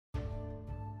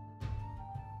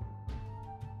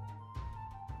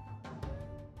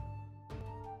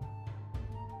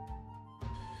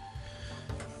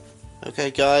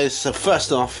Okay guys, so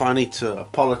first off I need to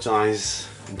apologise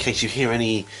in case you hear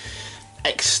any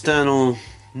external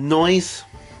noise.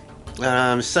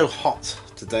 It's so hot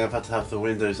today I've had to have the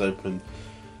windows open,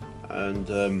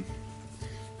 and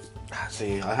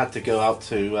see, I had to go out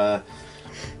to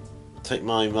take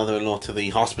my mother-in-law to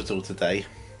the hospital today.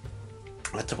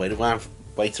 I had to wait around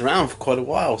for quite a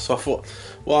while, so I thought,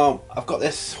 well, I've got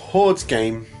this Hordes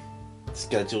game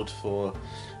scheduled for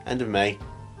end of May.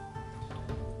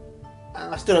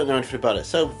 And I still don't know anything about it,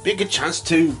 so be a good chance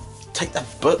to take the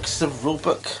books, the rule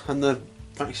book and the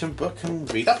faction book,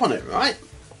 and read up on it, right?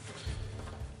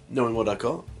 Knowing what I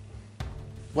got.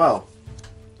 Well,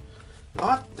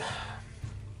 help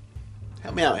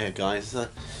me out here, guys.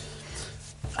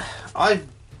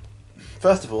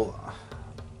 First of all,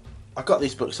 I got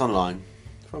these books online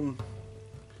from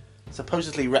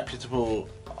supposedly reputable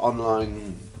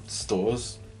online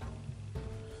stores,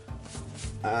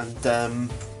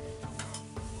 and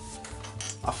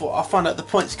I thought I'll find out the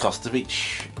points cost of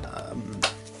each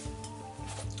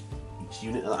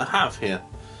unit that I have here.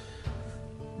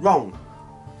 Wrong.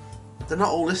 They're not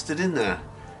all listed in there.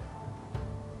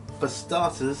 For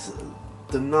starters,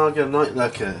 the Naga Night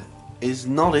Lurker is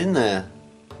not in there.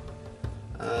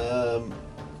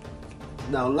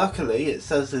 Now luckily it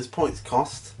says his points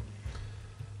cost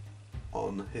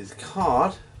on his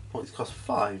card. Points cost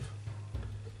 5.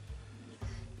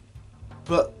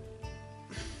 But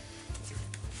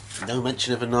no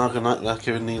mention of a Naga Night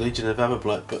Lurker in the Legion of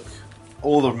Everblight book,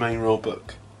 or the main rule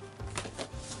book.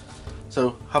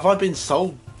 So, have I been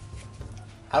sold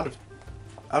out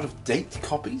of date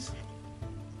copies?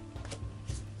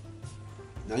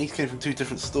 Now these came from 2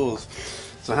 different stores,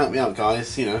 so help me out,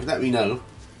 guys. You know, let me know.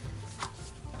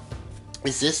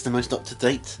 Is this the most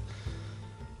up-to-date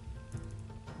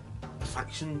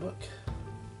faction book?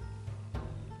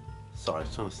 Sorry, I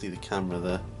was trying to see the camera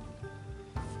there.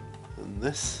 And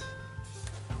this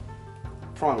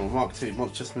Primal Mark II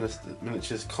Monstrous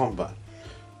Miniatures Combat.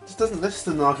 This doesn't list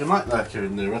the Naga Night Lurker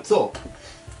in there at all.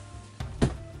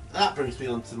 That brings me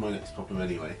on to my next problem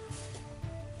anyway.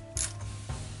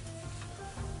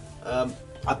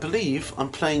 I believe I'm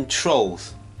playing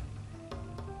Trolls.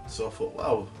 So I thought,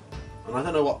 well, and I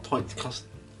don't know what points cost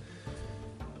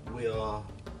we are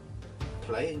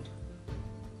playing.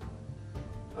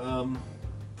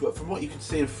 But from what you can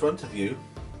see in front of you,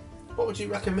 what would you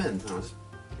recommend?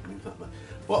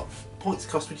 What points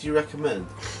cost would you recommend?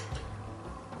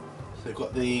 So we've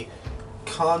got the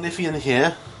Carnivian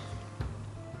here.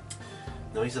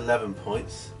 Now he's 11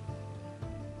 points.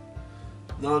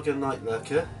 Naga Night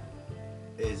Lurker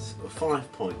is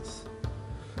 5 points.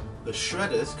 The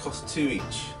Shredders cost 2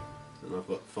 each, and I've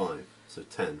got 5, so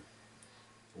 10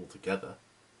 altogether,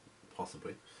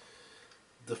 possibly.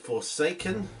 The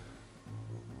Forsaken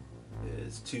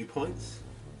is 2 points.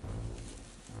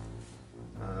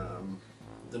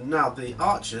 Now the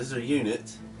Archers are a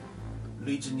unit,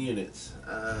 Legion units.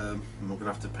 I'm going to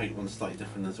have to paint one slightly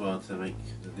different as well to make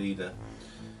the leader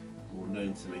more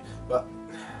known to me. But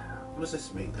what does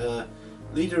this mean?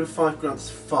 Leader of 5 grants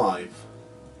 5.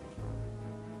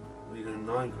 Leader of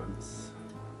 9 grants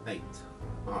 8.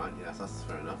 Alright, yes, that's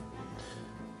fair enough.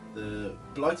 The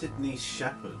Blighted Niece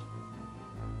Shepherd,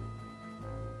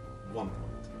 1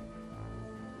 point.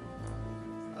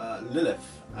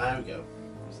 Lilith, there we go.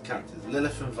 Characters,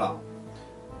 Lilith and Val.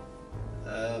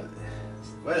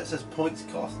 Where it says points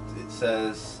cost, it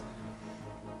says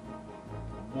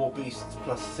War Beasts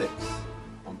 +6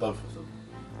 on both of them.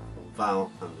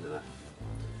 Val and Lilith.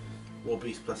 War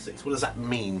Beast +6. What does that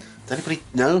mean? Does anybody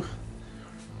know?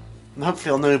 And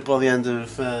hopefully I'll know by the end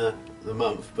of the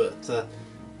month, but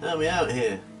how are we out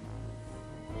here?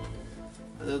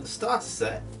 The starter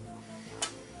set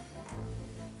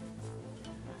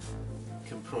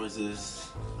comprises,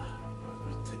 let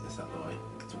me take this out of the way,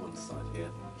 to one side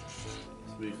here.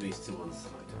 Let's move these to one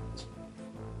side.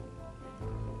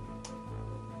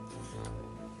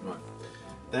 Right,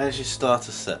 there's your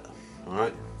starter set,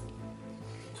 alright?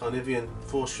 Carnivian,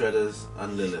 4 Shredders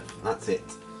and Lilith, that's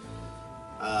it.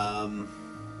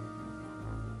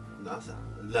 That's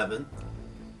 11.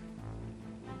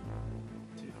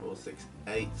 2, 4, 6,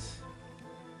 8.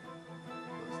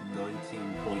 That's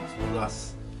 19 points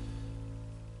plus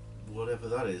whatever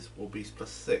that is. War Beast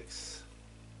 +6.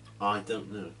 I don't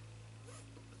know.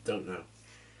 Don't know.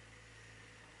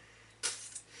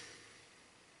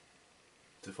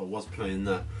 So if I was playing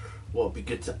that, what would be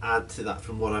good to add to that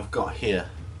from what I've got here?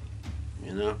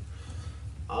 You know,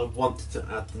 I wanted to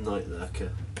add the Night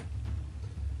Lurker.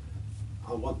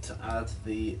 I want to add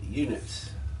the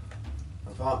unit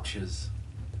of archers.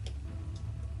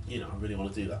 You know, I really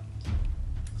want to do that.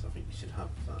 So I think you should have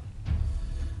that.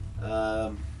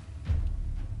 Val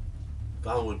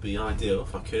would be ideal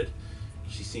if I could.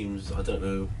 She seems, I don't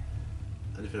know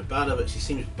anything about her, but she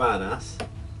seems badass.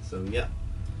 So yeah,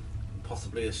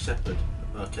 possibly a shepherd.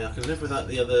 Okay, I can live without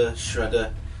the other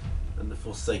shredder and the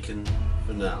Forsaken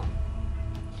for now.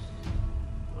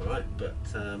 Alright, but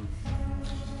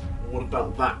what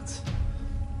about that?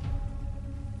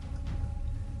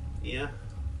 Yeah,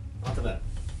 I don't know.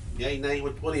 Yay, nay,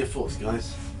 what are your thoughts,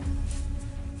 guys?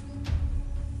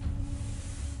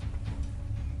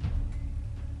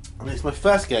 I mean, it's my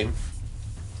first game,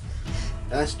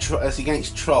 and it's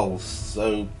against trolls,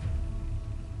 so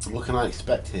what can I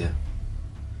expect here?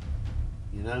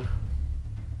 You know?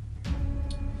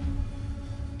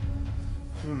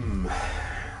 I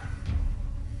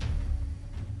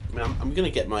mean, I'm gonna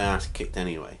get my ass kicked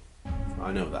anyway.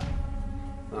 I know that.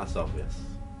 That's obvious.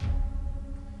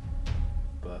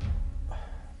 But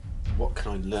what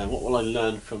can I learn? What will I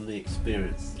learn from the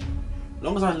experience? As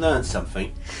long as I learn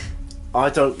something, I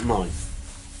don't mind.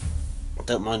 I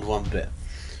don't mind one bit.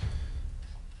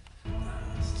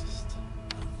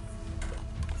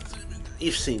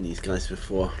 You've seen these guys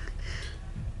before.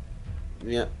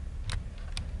 Yeah.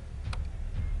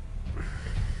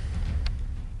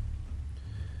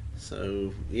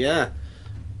 So, yeah.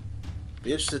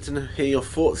 Be interested to hear your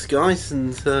thoughts, guys,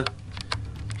 and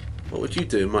what would you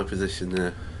do in my position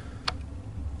there?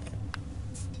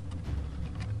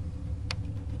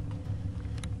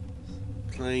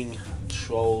 Playing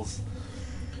trolls,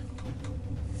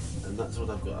 and that's what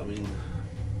I've got. I mean,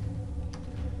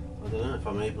 I don't know if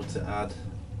I'm able to add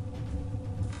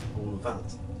all of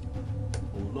that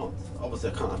or not.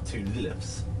 Obviously I can't have 2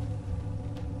 Liliths.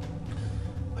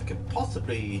 I could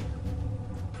possibly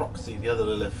proxy the other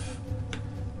Lilith,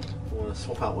 or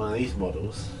swap out one of these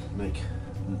models, make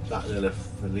that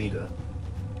Lilith the leader.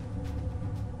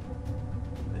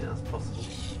 Yeah, that's possible.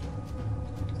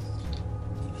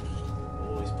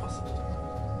 Always possible.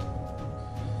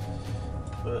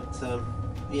 But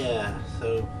yeah,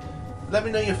 so let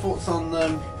me know your thoughts on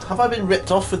have I been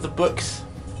ripped off with the books?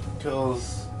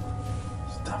 Because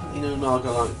there's definitely no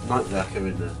Naga Night Lurker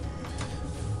in there.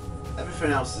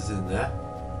 Everything else is in there,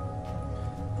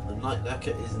 but the Night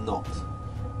Lurker is not.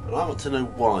 And I want to know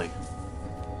why.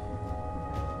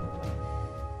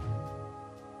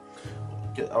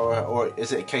 Or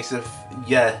is it a case of,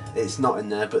 yeah, it's not in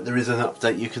there, but there is an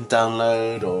update you can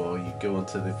download, or you go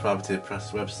onto the Privateer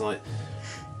Press website,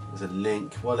 there's a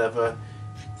link, whatever.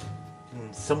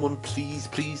 Someone please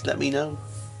let me know,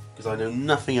 because I know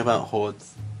nothing about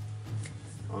Hordes.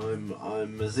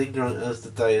 I'm as ignorant as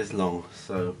the day is long,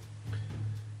 so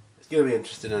it's going to be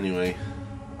interesting anyway.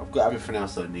 I've got everything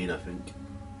else I need, I think.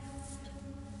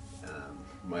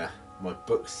 My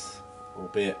books,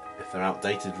 albeit if they're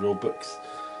outdated rule books,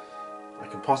 I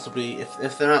can possibly,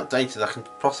 if they're outdated, I can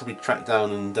possibly track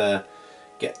down and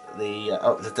get the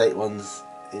up-to-date ones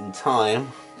in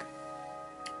time,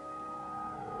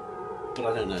 but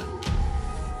I don't know.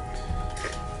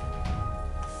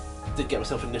 Did get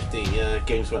myself a nifty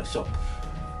Games Workshop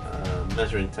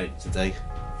measuring tape today.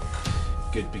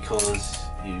 Good, because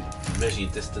you measure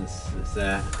your distance and it's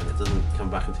there, and it doesn't come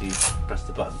back until you press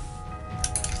the button.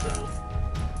 So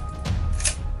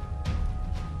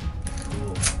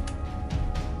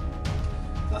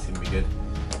that's going to be good.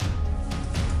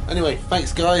 Anyway,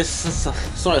 thanks guys.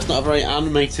 Sorry it's not a very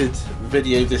animated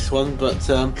video, this one, but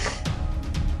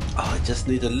I just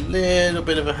need a little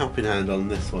bit of a helping hand on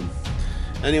this one.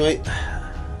 Anyway,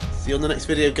 see you on the next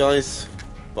video, guys.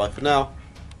 Bye for now.